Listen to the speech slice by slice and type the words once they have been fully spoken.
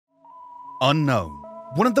Unown,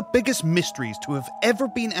 one of the biggest mysteries to have ever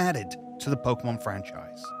been added to the Pokemon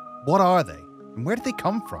franchise. What are they, and where did they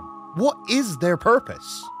come from? What is their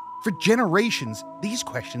purpose? For generations, these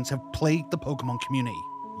questions have plagued the Pokemon community.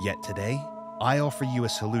 Yet today, I offer you a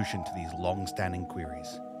solution to these long-standing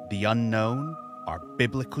queries. The Unown are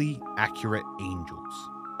biblically accurate angels.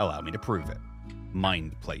 Allow me to prove it.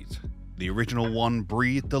 Mind Plate. The original one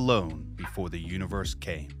breathed alone before the universe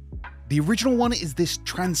came. The original one is this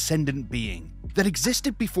transcendent being that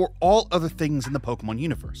existed before all other things in the Pokemon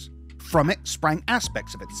universe. From it sprang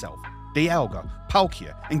aspects of itself, Dialga,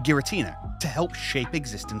 Palkia, and Giratina, to help shape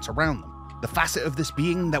existence around them. The facet of this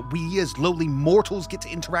being that we as lowly mortals get to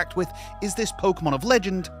interact with is this Pokemon of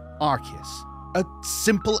legend, Arceus. A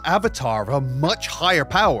simple avatar of a much higher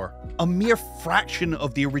power, a mere fraction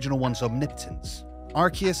of the original one's omnipotence.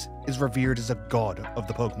 Arceus is revered as a god of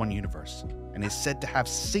the Pokemon universe, and is said to have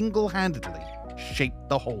single-handedly shaped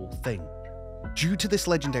the whole thing. Due to this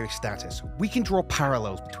legendary status, we can draw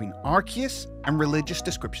parallels between Arceus and religious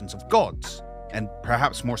descriptions of gods, and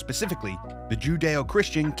perhaps more specifically, the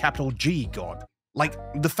Judeo-Christian G God. Like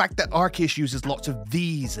the fact that Arceus uses lots of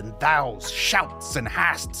these and thous, shouts and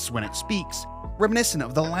hasts when it speaks, reminiscent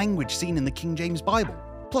of the language seen in the King James Bible.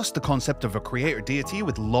 Plus, the concept of a creator deity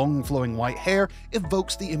with long flowing white hair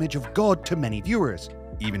evokes the image of God to many viewers,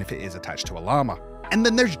 even if it is attached to a llama. And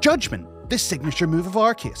then there's Judgment, this signature move of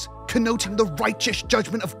Arceus, connoting the righteous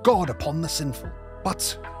judgment of God upon the sinful.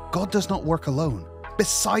 But God does not work alone.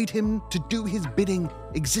 Beside him, to do his bidding,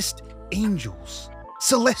 exist angels,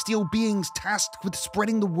 celestial beings tasked with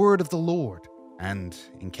spreading the word of the Lord. And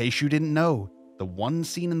in case you didn't know, the ones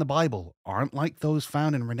seen in the Bible aren't like those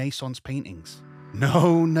found in Renaissance paintings.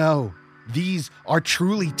 No. These are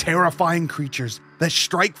truly terrifying creatures that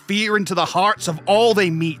strike fear into the hearts of all they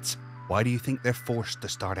meet. Why do you think they're forced to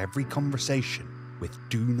start every conversation with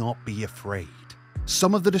 "do not be afraid"?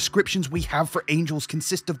 Some of the descriptions we have for angels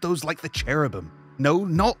consist of those like the cherubim. No,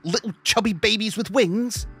 not little chubby babies with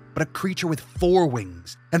wings, but a creature with 4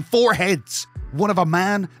 wings and 4 heads. One of a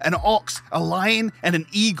man, an ox, a lion, and an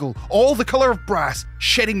eagle, all the color of brass,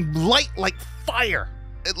 shedding light like fire.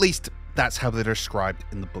 At least, that's how they're described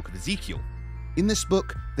in the Book of Ezekiel. In this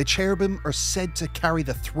book, the cherubim are said to carry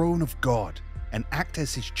the throne of God and act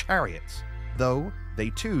as his chariots, though they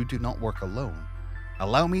too do not work alone.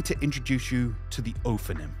 Allow me to introduce you to the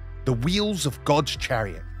Ophanim, the wheels of God's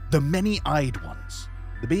chariot, the many-eyed ones,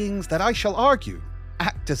 the beings that I shall argue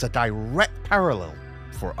act as a direct parallel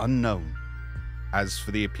for Unown. As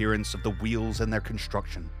for the appearance of the wheels and their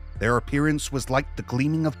construction, their appearance was like the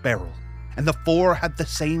gleaming of beryl, and the 4 had the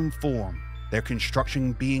same form, their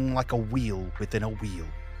construction being like a wheel within a wheel.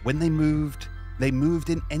 When they moved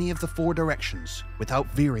in any of the 4 directions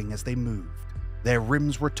without veering as they moved. Their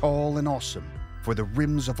rims were tall and awesome, for the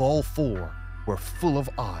rims of all 4 were full of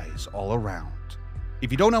eyes all around.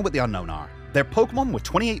 If you don't know what the Unown are, they're Pokemon with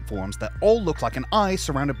 28 forms that all look like an eye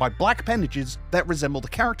surrounded by black appendages that resemble the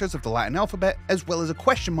characters of the Latin alphabet, as well as a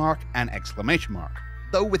question mark and exclamation mark.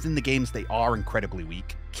 Though within the games they are incredibly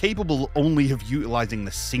weak, capable only of utilizing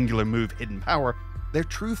the singular move Hidden Power, their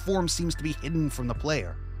true form seems to be hidden from the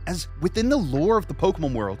player, as within the lore of the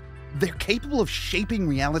Pokemon world, they're capable of shaping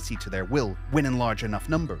reality to their will when in large enough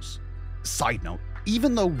numbers. Side note,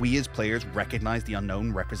 even though we as players recognize the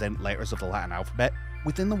Unown represent letters of the Latin alphabet,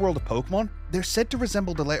 within the world of Pokemon, they're said to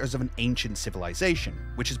resemble the letters of an ancient civilization,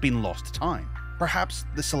 which has been lost to time. Perhaps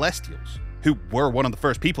the Celestials, who were one of the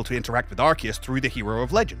first people to interact with Arceus through the hero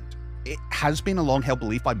of legend. It has been a long-held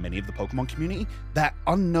belief by many of the Pokemon community that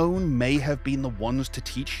Unown may have been the ones to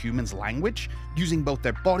teach humans language, using both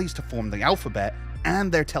their bodies to form the alphabet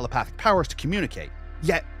and their telepathic powers to communicate.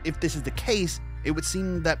 Yet, if this is the case, it would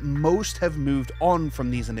seem that most have moved on from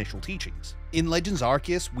these initial teachings. In Legends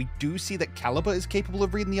Arceus, we do see that Caliber is capable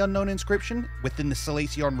of reading the Unown inscription within the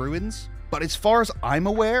Selacion ruins, but as far as I'm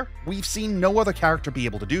aware, we've seen no other character be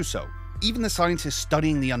able to do so. Even the scientists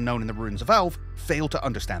studying the Unown in the ruins of Alph fail to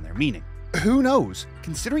understand their meaning. Who knows?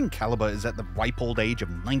 Considering Caliber is at the ripe old age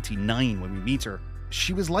of 99 when we meet her,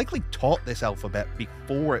 she was likely taught this alphabet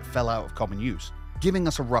before it fell out of common use, giving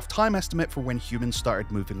us a rough time estimate for when humans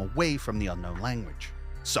started moving away from the Unown language.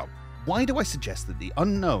 So, why do I suggest that the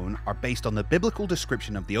Unown are based on the biblical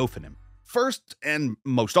description of the Ophanim? First, and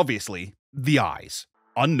most obviously, the eyes.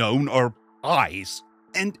 Unown are eyes.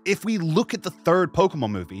 And if we look at the 3rd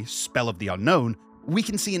Pokemon movie, Spell of the Unknown, we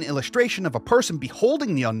can see an illustration of a person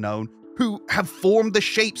beholding the Unown who have formed the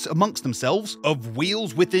shapes amongst themselves of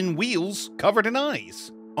wheels within wheels covered in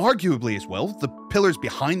eyes. Arguably as well, the pillars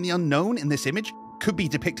behind the Unown in this image could be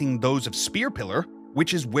depicting those of Spear Pillar,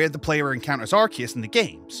 which is where the player encounters Arceus in the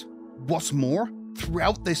games. What's more,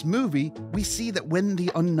 Throughout this movie, we see that when the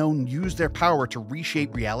Unown use their power to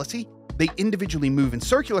reshape reality, they individually move in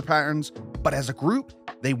circular patterns, but as a group,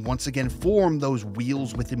 they once again form those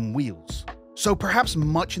wheels within wheels. So perhaps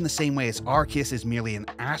much in the same way as Arceus is merely an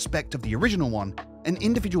aspect of the original one, an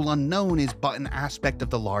individual Unown is but an aspect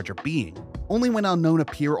of the larger being. Only when Unown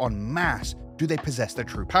appear en masse do they possess their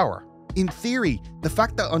true power. In theory, the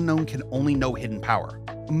fact that Unown can only know hidden power,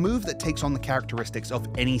 a move that takes on the characteristics of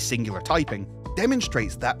any singular typing,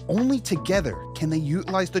 demonstrates that only together can they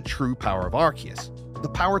utilize the true power of Arceus, the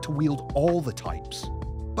power to wield all the types.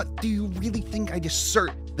 But do you really think I'd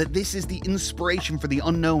assert that this is the inspiration for the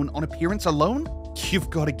Unown on appearance alone? You've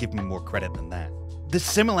got to give me more credit than that. The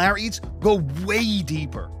similarities go way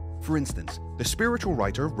deeper. For instance, the spiritual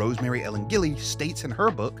writer Rosemary Ellen Gilly states in her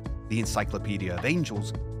book, The Encyclopedia of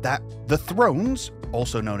Angels, that the thrones,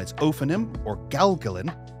 also known as Ophanim or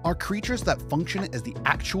Galgalin, are creatures that function as the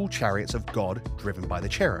actual chariots of God driven by the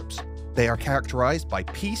cherubs. They are characterized by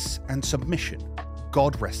peace and submission.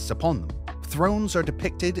 God rests upon them. Thrones are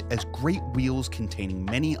depicted as great wheels containing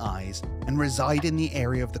many eyes and reside in the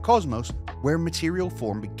area of the cosmos where material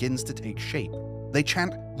form begins to take shape. They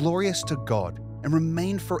chant glorious to God and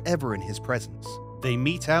remain forever in his presence. They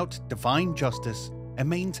mete out divine justice and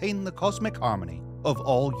maintain the cosmic harmony of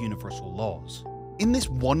all universal laws. In this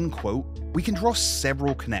one quote, we can draw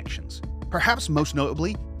several connections. Perhaps most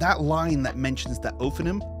notably, that line that mentions that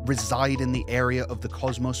Ophanim reside in the area of the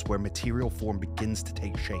cosmos where material form begins to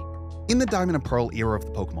take shape. In the Diamond and Pearl era of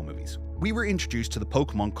the Pokemon movies, we were introduced to the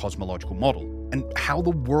Pokemon cosmological model, and how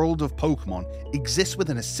the world of Pokemon exists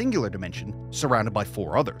within a singular dimension surrounded by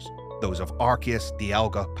four others, those of Arceus,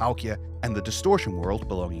 Dialga, Palkia, and the Distortion world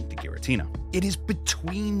belonging to Giratina. It is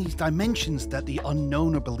between these dimensions that the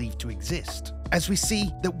Unown are believed to exist, as we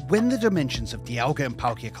see that when the dimensions of Dialga and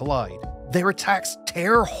Palkia collide, their attacks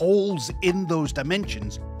tear holes in those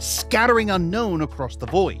dimensions, scattering Unown across the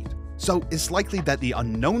void. So it's likely that the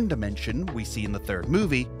Unown dimension we see in the third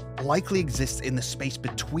movie likely exists in the space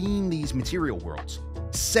between these material worlds,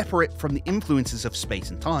 separate from the influences of space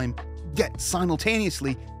and time, yet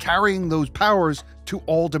simultaneously carrying those powers to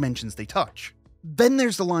all dimensions they touch. Then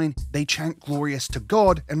there's the line, they chant glorious to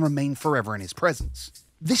God and remain forever in his presence.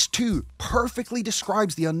 This too perfectly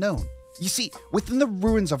describes the Unown. You see, within the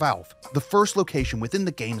ruins of Alph, the first location within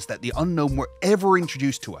the games that the Unown were ever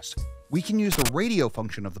introduced to us, we can use the radio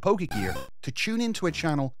function of the Pokegear to tune into a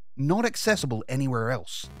channel not accessible anywhere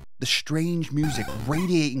else. The strange music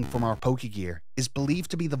radiating from our Pokegear is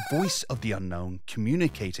believed to be the voice of the Unown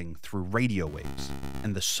communicating through radio waves,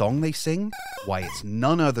 and the song they sing, why it's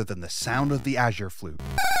none other than the sound of the Azure Flute.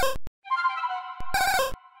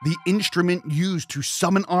 The instrument used to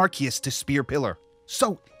summon Arceus to Spear Pillar.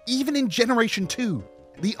 So, even in Generation 2,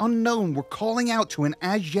 the Unown were calling out to an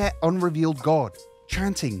as yet unrevealed god,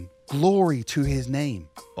 chanting glory to his name.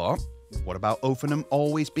 But what about Ophanim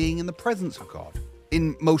always being in the presence of God?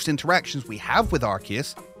 In most interactions we have with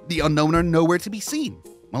Arceus, the Unown are nowhere to be seen.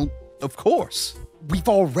 Well, of course. We've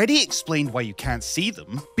already explained why you can't see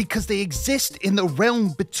them, because they exist in the realm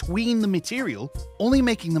between the material, only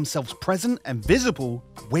making themselves present and visible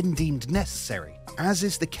when deemed necessary, as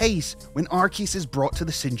is the case when Arceus is brought to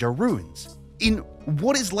the Sinjar ruins. In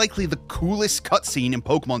what is likely the coolest cutscene in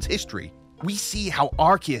Pokemon's history, we see how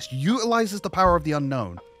Arceus utilizes the power of the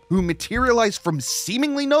Unown, who materialize from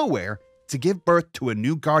seemingly nowhere to give birth to a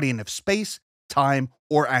new guardian of space, time,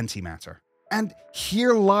 or antimatter. And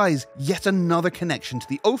here lies yet another connection to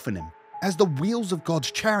the Ophanim. As the wheels of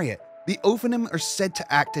God's chariot, the Ophanim are said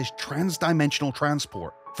to act as transdimensional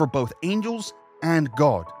transport for both angels and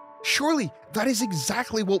God. Surely that is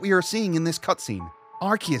exactly what we are seeing in this cutscene.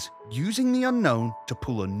 Arceus using the Unown to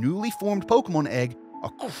pull a newly formed Pokemon egg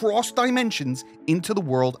across dimensions into the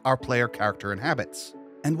world our player character inhabits.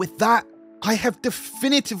 And with that, I have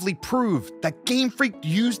definitively proved that Game Freak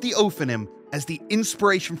used the Ophanim as the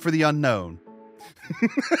inspiration for the Unown.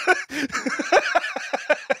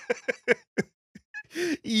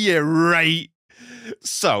 Yeah, right.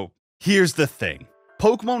 So, here's the thing.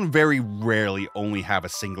 Pokemon very rarely only have a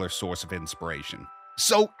singular source of inspiration.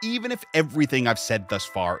 So, even if everything I've said thus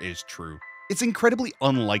far is true, it's incredibly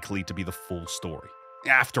unlikely to be the full story.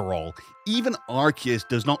 After all, even Arceus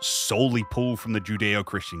does not solely pull from the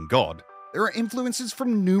Judeo-Christian God. There are influences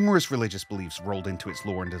from numerous religious beliefs rolled into its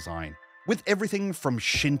lore and design, with everything from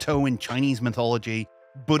Shinto and Chinese mythology,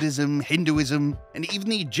 Buddhism, Hinduism, and even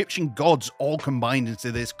the Egyptian gods all combined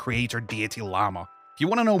into this creator deity llama. If you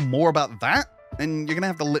want to know more about that, then you're going to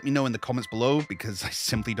have to let me know in the comments below, because I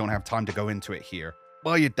simply don't have time to go into it here.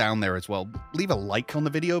 while you're down there as well, leave a like on the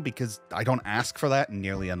video because I don't ask for that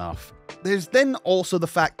nearly enough. There's then also the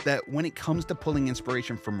fact that when it comes to pulling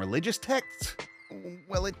inspiration from religious texts,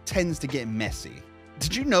 well, it tends to get messy.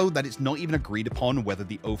 Did you know that it's not even agreed upon whether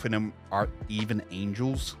the Unown are even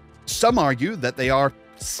angels? Some argue that they are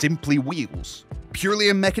simply wheels, purely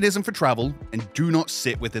a mechanism for travel and do not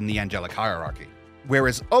sit within the angelic hierarchy,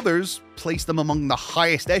 whereas others place them among the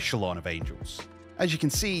highest echelon of angels. As you can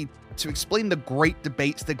see, to explain the great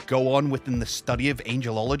debates that go on within the study of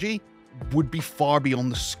angelology would be far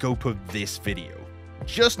beyond the scope of this video.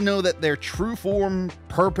 Just know that their true form,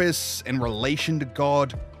 purpose, and relation to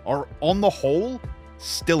God are, on the whole,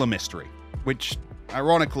 still a mystery, which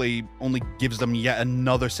ironically only gives them yet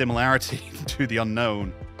another similarity to the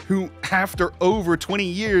Unown, who, after over 20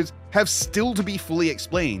 years, have still to be fully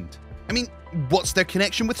explained. I mean, what's their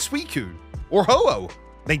connection with Suicune or Ho-Oh?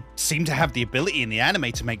 They seem to have the ability in the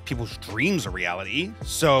anime to make people's dreams a reality,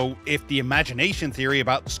 so if the imagination theory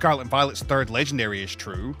about Scarlet and Violet's third legendary is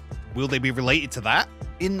true, will they be related to that?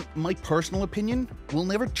 In my personal opinion, we'll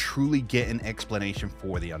never truly get an explanation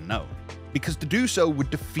for the Unown, because to do so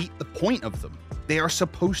would defeat the point of them. They are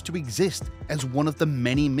supposed to exist as one of the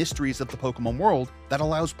many mysteries of the Pokemon world that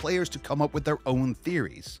allows players to come up with their own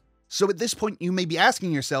theories. So at this point, you may be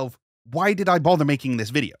asking yourself, why did I bother making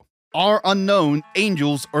this video? Are Unown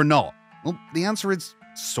angels or not? Well, the answer is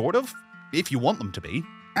sort of, if you want them to be.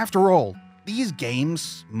 After all, these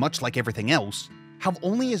games, much like everything else, have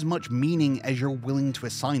only as much meaning as you're willing to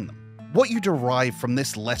assign them. What you derive from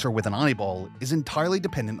this letter with an eyeball is entirely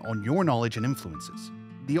dependent on your knowledge and influences.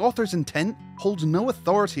 The author's intent holds no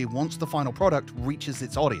authority once the final product reaches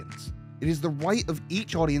its audience. It is the right of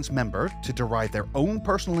each audience member to derive their own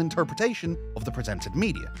personal interpretation of the presented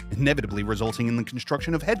media, inevitably resulting in the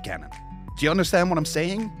construction of headcanon. Do you understand what I'm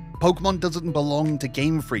saying? Pokemon doesn't belong to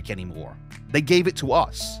Game Freak anymore. They gave it to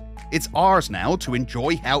us. It's ours now to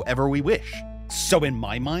enjoy however we wish. So in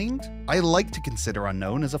my mind, I like to consider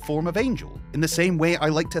Unown as a form of angel, in the same way I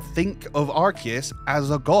like to think of Arceus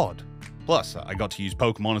as a god. Plus, I got to use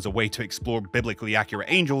Pokemon as a way to explore biblically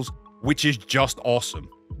accurate angels, which is just awesome.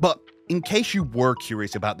 But in case you were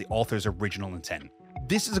curious about the author's original intent,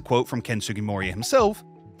 this is a quote from Ken Sugimori himself,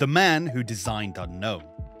 the man who designed Unown.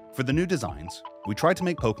 For the new designs, we tried to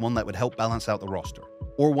make Pokemon that would help balance out the roster,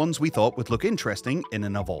 or ones we thought would look interesting in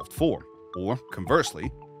an evolved form, or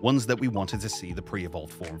conversely, ones that we wanted to see the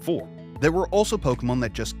pre-evolved form for. There were also Pokemon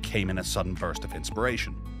that just came in a sudden burst of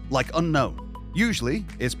inspiration, like Unown. Usually,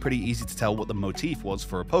 it's pretty easy to tell what the motif was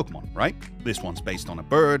for a Pokemon, right? This one's based on a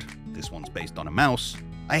bird, this one's based on a mouse.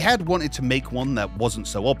 I had wanted to make one that wasn't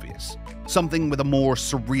so obvious, something with a more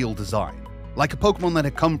surreal design, like a Pokemon that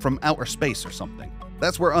had come from outer space or something.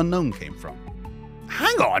 That's where Unown came from.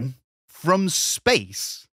 Hang on! From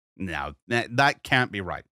space? No, that can't be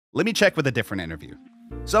right. Let me check with a different interview.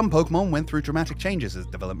 Some Pokemon went through dramatic changes as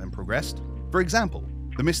development progressed. For example,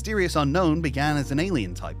 the mysterious Unown began as an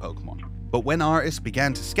alien-type Pokemon, but when artists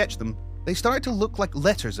began to sketch them, they started to look like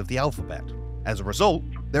letters of the alphabet. As a result,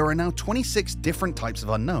 there are now 26 different types of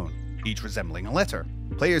Unown, each resembling a letter.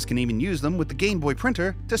 Players can even use them with the Game Boy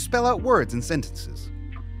printer to spell out words and sentences.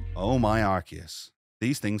 Oh my Arceus.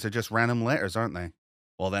 These things are just random letters, aren't they?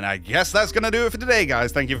 Well then, I guess that's gonna do it for today,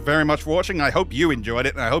 guys. Thank you very much for watching. I hope you enjoyed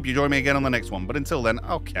it, and I hope you join me again on the next one. But until then,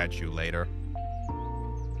 I'll catch you later.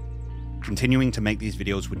 Continuing to make these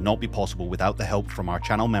videos would not be possible without the help from our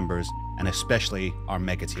channel members, and especially our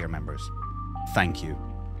Mega Tier members. Thank you.